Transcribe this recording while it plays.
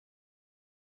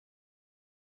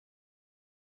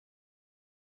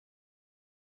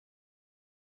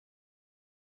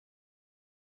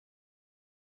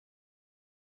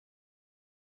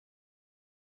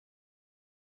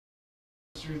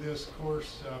through this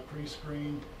coarse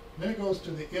pre-screen. Then it goes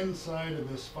to the inside of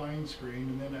this fine screen,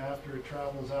 and then after it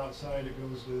travels outside, it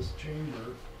goes to this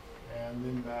chamber and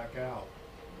then back out.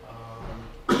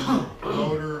 The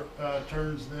motor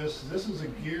turns this. This is a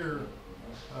gear,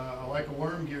 like a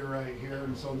worm gear right here,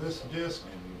 and so this disc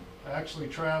actually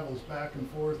travels back and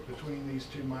forth between these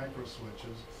two micro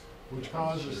switches, which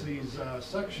causes these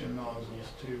suction nozzles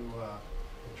to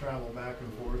travel back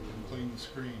and forth and clean the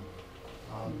screen.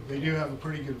 They do have a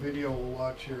pretty good video we'll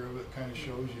watch here of it. Kind of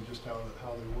shows you just how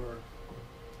they work.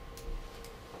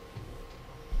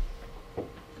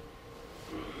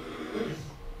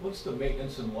 What's the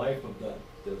maintenance and life of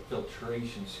the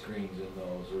filtration screens in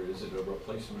those, or is it a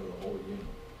replacement of the whole unit?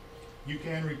 You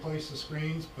can replace the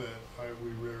screens, but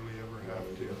we rarely ever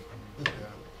have to.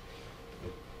 Yeah.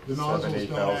 The nozzles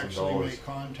don't actually make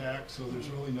contact, so there's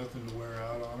really nothing to wear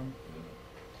out on them.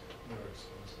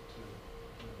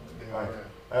 They are.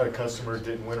 I had a customer that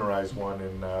didn't winterize one,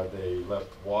 and they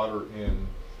left water in.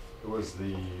 It was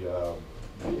the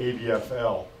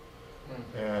ABFL,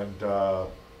 and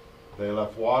they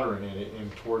left water in it, in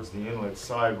towards the inlet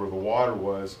side where the water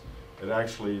was. It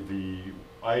actually, the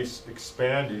ice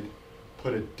expanded,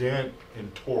 put a dent,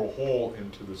 and tore a hole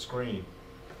into the screen.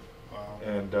 Wow.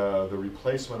 And the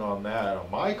replacement on that, on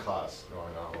my cost,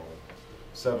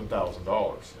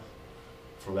 $7,000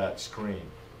 for that screen.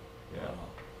 Yeah.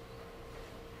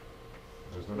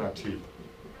 They're not cheap.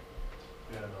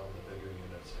 Yeah, and all the bigger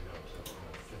units, they go up to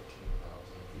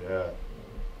 15,000. Yeah.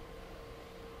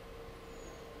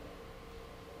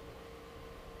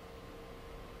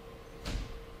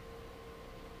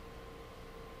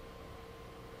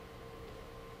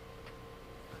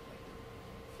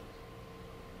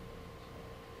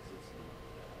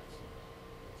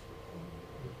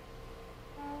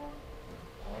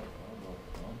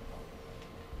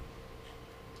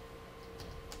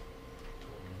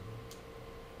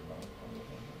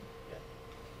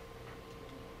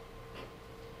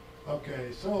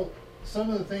 Okay, so some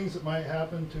of the things that might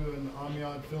happen to an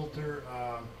amide filter,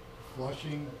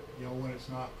 flushing, when it's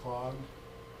not clogged.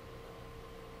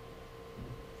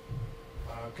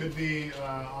 Could be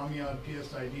amide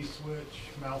PSID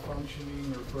switch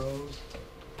malfunctioning or froze.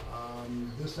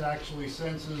 This actually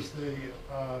senses the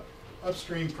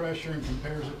upstream pressure and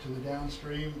compares it to the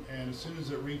downstream, and as soon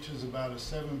as it reaches about a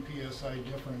 7 PSI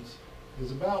difference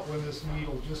is about when this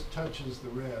needle just touches the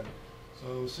red.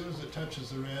 So as soon as it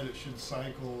touches the red, it should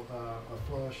cycle a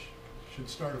flush, should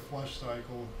start a flush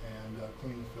cycle and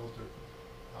clean the filter.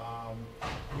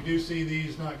 We do see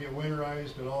these not get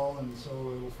winterized at all, and so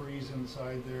it'll freeze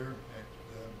inside there.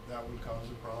 That would cause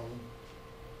a problem.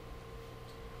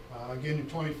 Again, your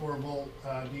 24 volt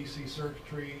DC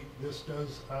circuitry. This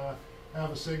does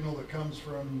have a signal that comes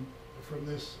from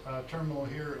this terminal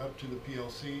here up to the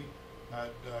PLC.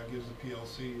 That gives the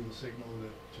PLC the signal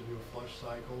to do a flush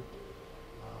cycle.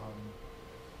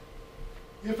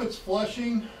 If it's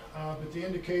flushing, but the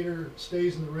indicator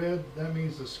stays in the red, that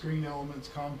means the screen element's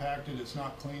compacted, it's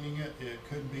not cleaning it. It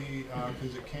could be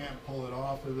because it can't pull it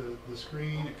off of the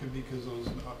screen. It could be because those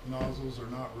nozzles are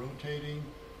not rotating.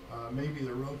 Maybe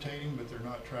they're rotating, but they're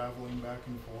not traveling back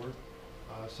and forth.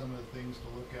 Some of the things to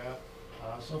look at.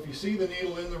 So if you see the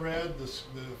needle in the red, the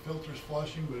filter's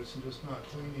flushing, but it's just not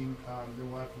cleaning,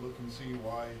 then we'll have to look and see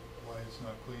why it's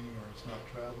not cleaning or it's not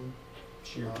traveling.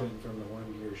 Shear pin from the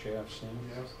worm gear shaft stand.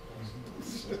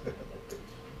 Yes.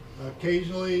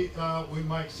 Occasionally, we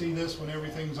might see this when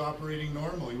everything's operating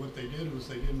normally. What they did was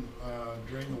they didn't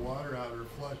drain the water out or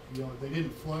flush. They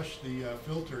didn't flush the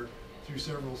filter through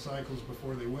several cycles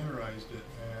before they winterized it.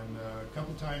 And a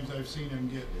couple times I've seen them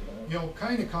get,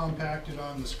 kind of compacted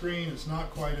on the screen. It's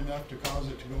not quite enough to cause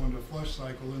it to go into a flush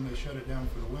cycle. Then they shut it down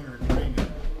for the winter and drain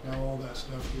it. Now all that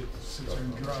stuff sits there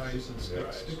and dries and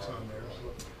sticks on there.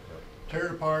 So tear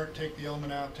it apart, take the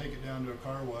element out, take it down to a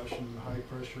car wash, and high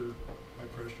pressure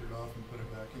it off and put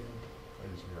it back in. I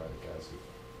use muriatic acid.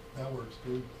 That works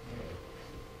good.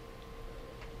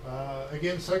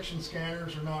 Again, suction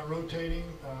scanners are not rotating.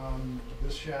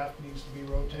 This shaft needs to be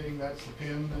rotating. That's the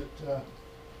pin that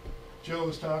Joe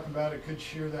was talking about. It could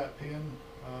shear that pin.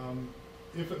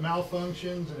 If it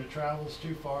malfunctions and it travels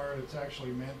too far, it's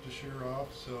actually meant to shear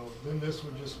off. So then this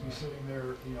would just be sitting there,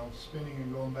 spinning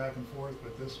and going back and forth.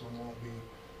 But this one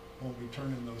won't be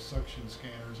turning those suction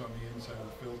scanners on the inside of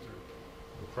the filter.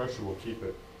 The pressure will keep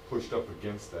it pushed up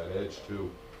against that edge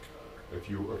too. If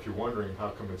you're wondering how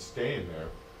come it's staying there,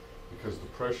 because the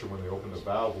pressure when they open the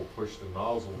valve will push the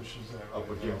nozzle up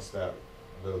against the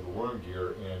worm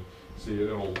gear, and see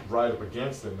it'll ride up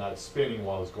against it, not spinning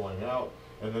while it's going out,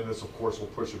 and then this of course will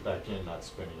push it back in, not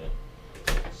spinning it.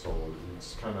 So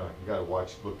it's kind of, you got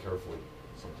to look carefully.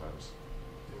 sometimes.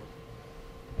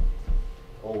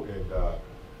 Oh, and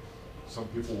some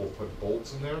people will put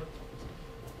bolts in there.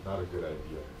 Not a good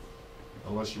idea,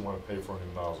 unless you want to pay for a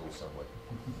new nozzle assembly.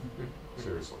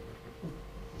 Seriously. You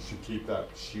should keep that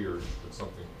sheared with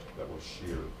something that will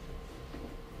shear.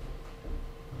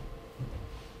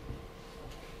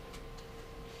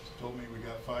 Just told me we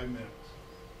got 5 minutes.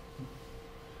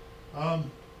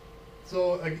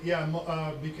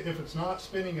 If it's not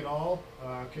spinning at all,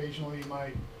 occasionally you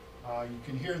might, you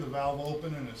can hear the valve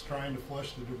open and it's trying to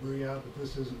flush the debris out, but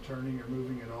this isn't turning or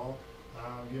moving at all.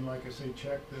 Again, like I say,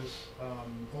 check this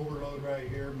overload right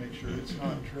here, make sure it's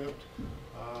not tripped.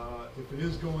 If it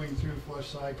is going through flush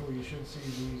cycle, you should see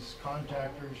these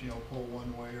contactors, pull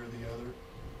one way or the other.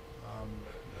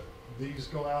 These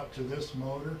go out to this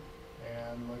motor,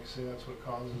 and like I say, that's what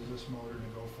causes this motor to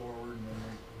go forward and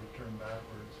then return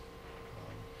backwards.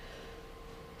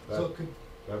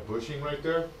 That bushing right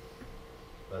there,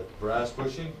 that brass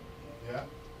bushing, Yeah,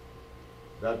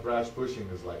 that brass bushing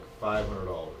is like $500.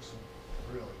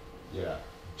 really. Yeah,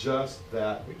 just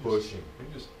that bushing. We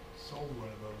just sold one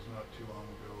of those not too long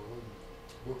ago.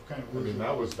 What kind of I was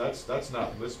mean, it? that's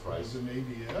not list price. Is it an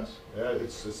ABS? Yeah,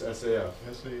 it's SAF,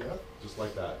 SAF? just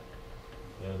like that.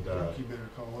 And, I think you better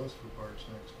call us for parts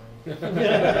next time.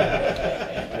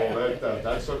 well,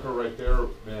 that sucker right there,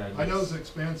 man. I know it's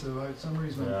expensive. For some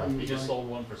reason Yeah. I'm thinking He just like sold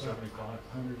one for 75.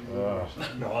 $100 Uh, or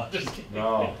something. No, I'm just kidding.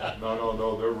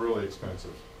 No, they're really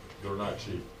expensive. They're not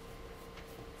cheap.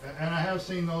 And I have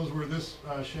seen those where this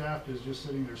shaft is just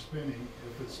sitting there spinning.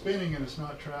 If it's spinning and it's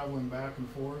not traveling back and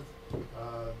forth,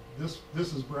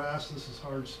 this is brass, this is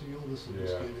hard steel, this will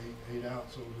just Yeah. get ate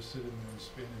out, so it'll just sit in there and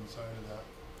spin inside of that.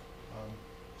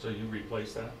 So you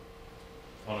replaced that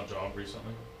on a job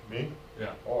recently? Me?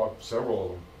 Yeah. Oh, several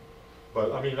of them.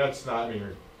 But I mean, that's not, I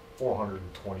mean,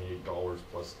 $428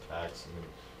 plus tax and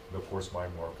of course my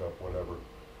markup, whatever.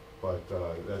 But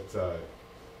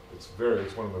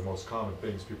it's one of the most common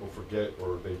things people forget,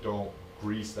 or they don't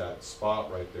grease that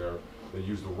spot right there. They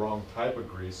use the wrong type of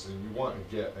grease, and you want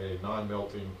to get a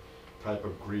non-melting type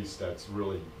of grease that's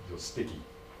really sticky.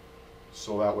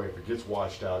 So that way if it gets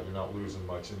washed out, you're not losing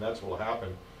much, and that's what will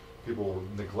happen. People will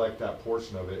neglect that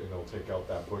portion of it and they'll take out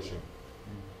that bushing.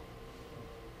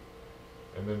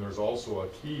 And then there's also a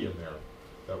key in there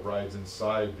that rides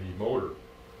inside the motor.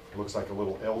 It looks like a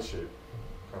little L shape,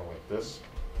 kind of like this.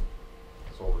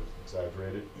 It's over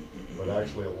exaggerated, but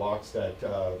actually it locks that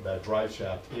drive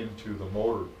shaft into the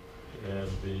motor, and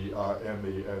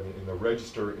the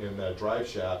register in that drive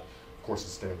shaft, of course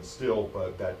it's stainless steel,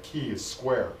 but that key is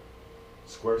square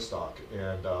stock,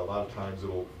 and a lot of times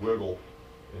it'll wiggle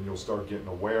and you'll start getting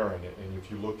a wear in it. And if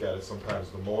you look at it, sometimes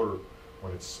the motor,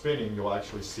 when it's spinning, you'll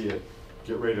actually see it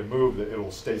get ready to move, that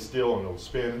it'll stay still and it'll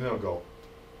spin and then it'll go.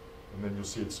 And then you'll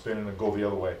see it spin and go the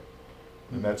other way.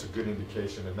 And that's a good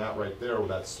indication. And that right there,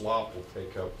 that slop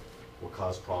will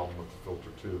cause problem with the filter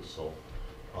too. So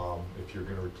if you're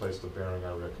gonna replace the bearing,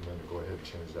 I recommend to go ahead and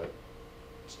change that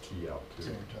key out too.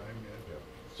 Same time, yeah.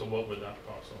 So what would that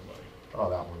cost somebody? Oh,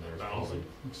 that one there's 1,000?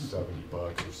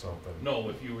 probably $70 or something. No,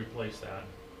 if you replace that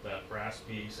brass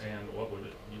piece, and what would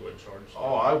you would charge?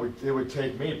 Oh, it would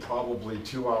take me probably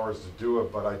 2 hours to do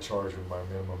it, but I charge with my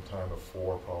minimum time of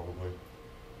 4 probably.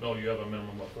 No, you have a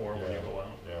minimum of 4 when you Yeah. go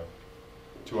out. Yeah.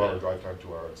 2 hour drive time,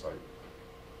 2 hour on site.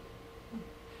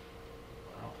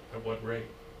 Wow. At what rate?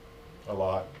 A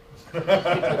lot.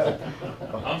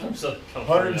 I'm from Southern California.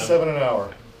 107 an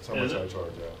hour. That's how much Is I it?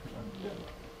 charge, yeah.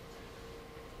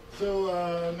 So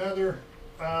another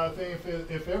thing,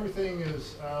 if everything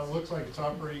is looks like it's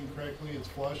operating correctly, it's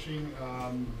flushing,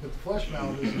 but the flush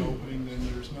valve isn't opening, then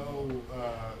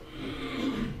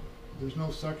there's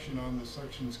no suction on the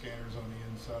suction scanners on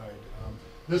the inside.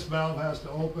 This valve has to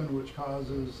open, which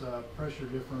causes pressure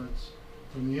difference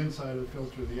from the inside of the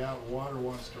filter to the out. Water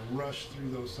wants to rush through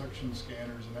those suction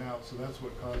scanners and out, so that's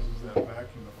what causes that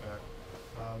vacuum effect.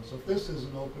 So if this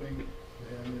isn't opening,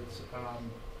 then it's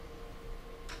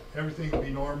everything will be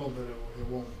normal, but it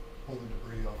won't pull the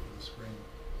debris off of the screen.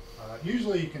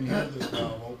 Usually you can hear this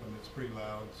valve open. It's pretty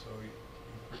loud, so you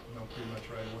know pretty much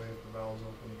right away if the valve's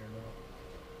opening or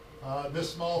not. This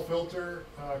small filter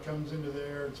comes into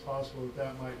there. It's possible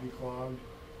that might be clogged.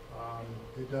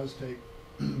 It does take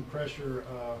pressure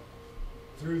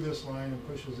through this line and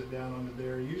pushes it down onto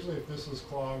there. Usually if this is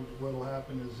clogged, what will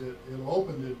happen is it'll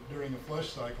open during a flush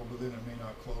cycle, but then it may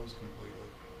not close completely.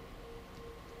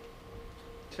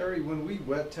 Terry, when we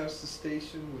wet test the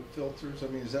station with filters, I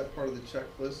mean, is that part of the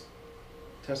checklist?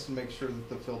 Test and make sure that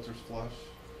the filter's flush?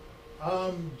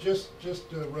 Just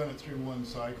run it through one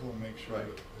cycle and make sure Right.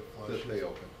 that it flushes. That they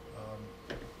open.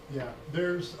 Yeah,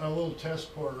 there's a little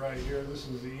test port right here. This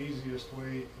is the easiest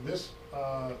way. This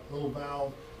little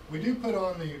valve, we do put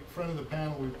on the front of the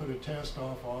panel, we put a test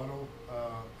off auto,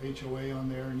 HOA on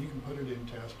there, and you can put it in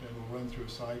test and it'll run through a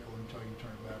cycle until you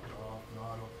turn it back to off and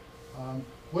auto.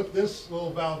 What this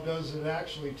little valve does, it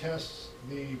actually tests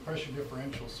the pressure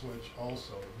differential switch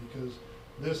also, because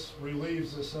this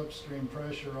relieves this upstream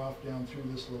pressure off down through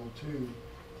this little tube.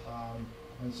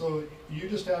 And so you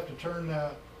just have to turn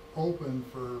that open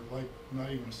for like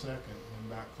not even a second and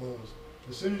back closed.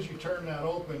 As soon as you turn that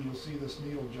open, you'll see this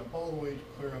needle jump all the way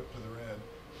clear up to the red,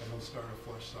 and it'll start a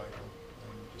flush cycle.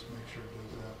 And just make sure it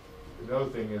does that. The other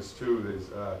thing is too, is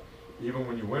even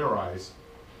when you winterize,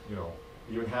 you know,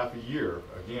 even half a year,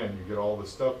 again, you get all the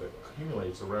stuff that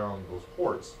accumulates around those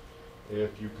ports.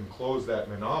 If you can close that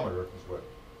manometer, is what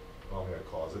Omnia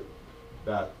calls it,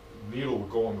 that needle will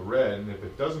go on the red, and if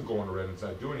it doesn't go on the red and it's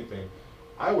not doing anything,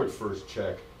 I would first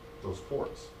check those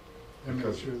ports. And make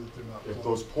Because sure that they're not if clogged.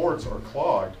 those ports are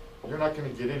clogged, you're not gonna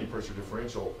get any pressure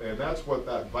differential, and that's what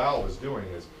that valve is doing,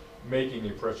 is making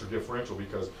a pressure differential,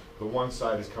 because the one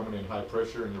side is coming in high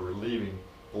pressure and you're relieving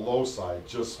the low side,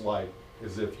 just like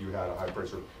as if you had a high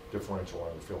pressure differential on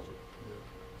the filter. Yeah.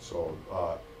 So,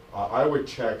 I would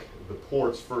check the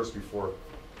ports first before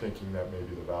thinking that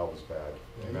maybe the valve is bad.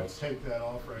 Yeah, And you that's, can take that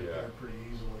off right yeah. there pretty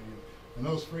easily. And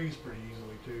those freeze pretty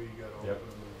easily too. You gotta Yep. open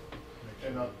them and make sure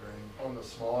And they drain. on the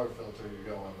smaller filter, you're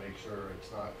gonna wanna make sure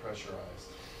it's not pressurized.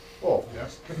 oh,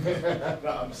 Yes. No,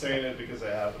 I'm saying it because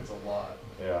it happens a lot.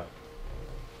 yeah,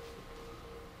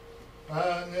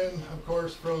 And then, of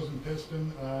course, frozen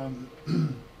piston.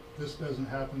 This doesn't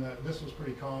happen. This was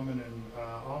pretty common in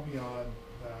Amiad.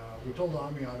 We told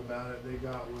Amiad about it. They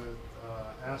got with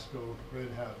ASCO Red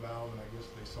Hat valve, and I guess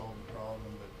they solved the problem.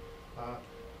 But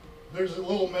there's a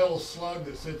little metal slug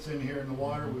that sits in here, and the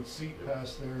water would seep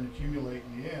past there and accumulate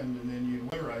in the end, and then you'd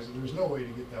winterize it. There's no way to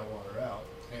get that water out,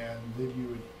 and then you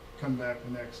would come back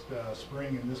the next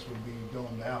spring, and this would be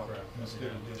domed out Right.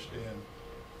 instead of dished in,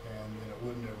 and then it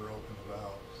wouldn't ever open the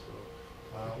valve.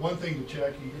 So, one thing to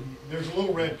check, there's a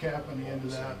little red cap on the end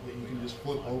of that that you can just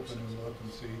flip open and look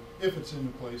and see if it's in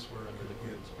the place where it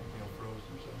gets, frozen.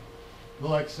 So, but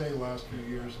like I say, the last few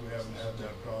years we haven't had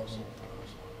that problem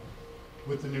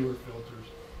with the newer filters.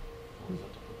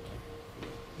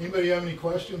 Anybody have any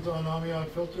questions on Amiad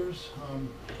filters?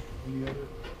 Any other?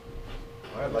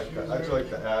 I'd like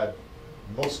to add,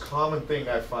 most common thing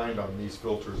I find on these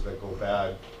filters that go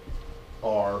bad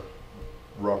are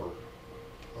rubber,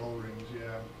 O-rings,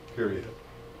 yeah. period.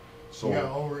 So, You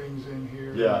got O-rings in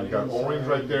here. yeah, you got O-rings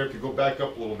right inside. there. If you go back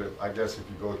up a little bit, I guess if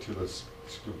you go to the,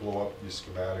 blow up the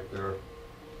schematic there.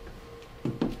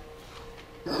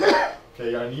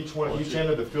 Okay, on each end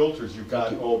of the filters, you've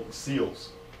got, seals.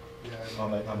 Yeah,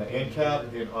 On the end cap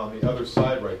and on the other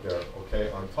side right there,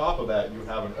 okay? On top of that, you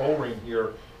have an O-ring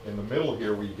here in the middle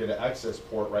here where you get an access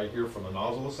port right here from the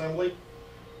nozzle assembly.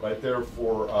 Right there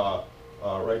for,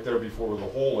 right there before where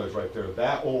the hole is, right there.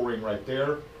 That O-ring right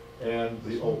there and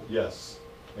yes,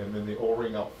 and then the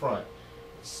O-ring up front.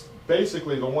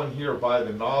 Basically the one here by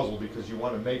the nozzle, because you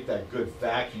want to make that good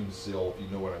vacuum seal, if you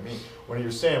know what I mean. When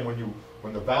you're saying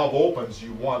when the valve opens,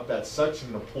 you want that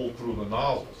suction to pull through the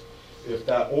nozzles. If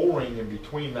that O-ring in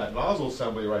between that nozzle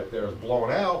assembly right there is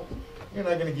blown out, you're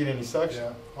not gonna get any suction.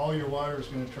 Yeah, all your water is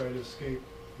gonna try to escape.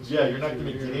 Yeah, you're not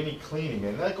gonna through get here. any cleaning,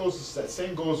 and that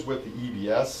same goes with the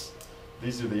EBS.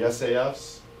 These are the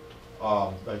SAFs.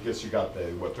 I guess you got the,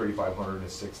 3,500 and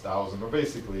 6,000, they're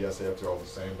basically SAFs, they're all the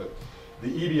same, but the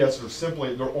EBS are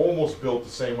simply, they're almost built the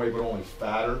same way, but only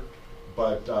fatter.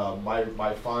 But,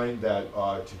 I find that,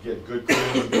 to get good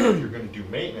cleaning, if you're gonna do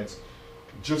maintenance,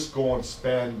 just go and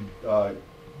spend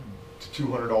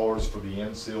 $200 for the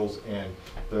end seals and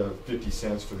the 50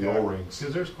 cents for the Yeah, O-rings.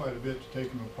 Cause there's quite a bit to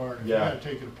take them apart. If Yeah. you gotta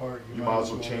take it apart, You might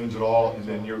as well change it all, and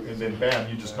then bam,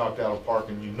 you just knocked out a park,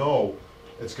 and you know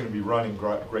it's gonna be running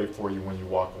great for you when you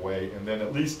walk away, and then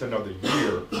at least another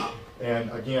year. And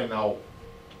again, now,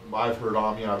 I've heard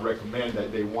I'd recommend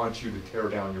that they want you to tear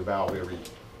down your valve every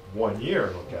 1 year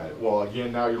and look at it. Well,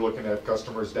 again, now you're looking at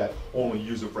customers that only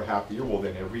use it for half the year, well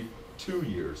then every 2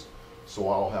 years. So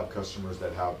I'll have customers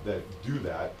that do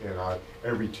that, and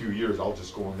every 2 years, I'll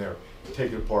just go in there,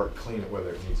 take it apart, clean it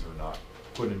whether it needs it or not,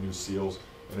 put in new seals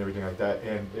and everything like that,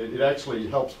 and it actually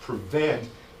helps prevent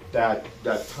that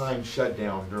time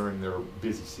shutdown during their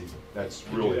busy season. That's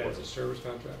really what It's a service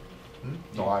contract?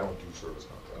 No, I don't do service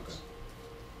contracts.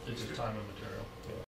 It's just time and material.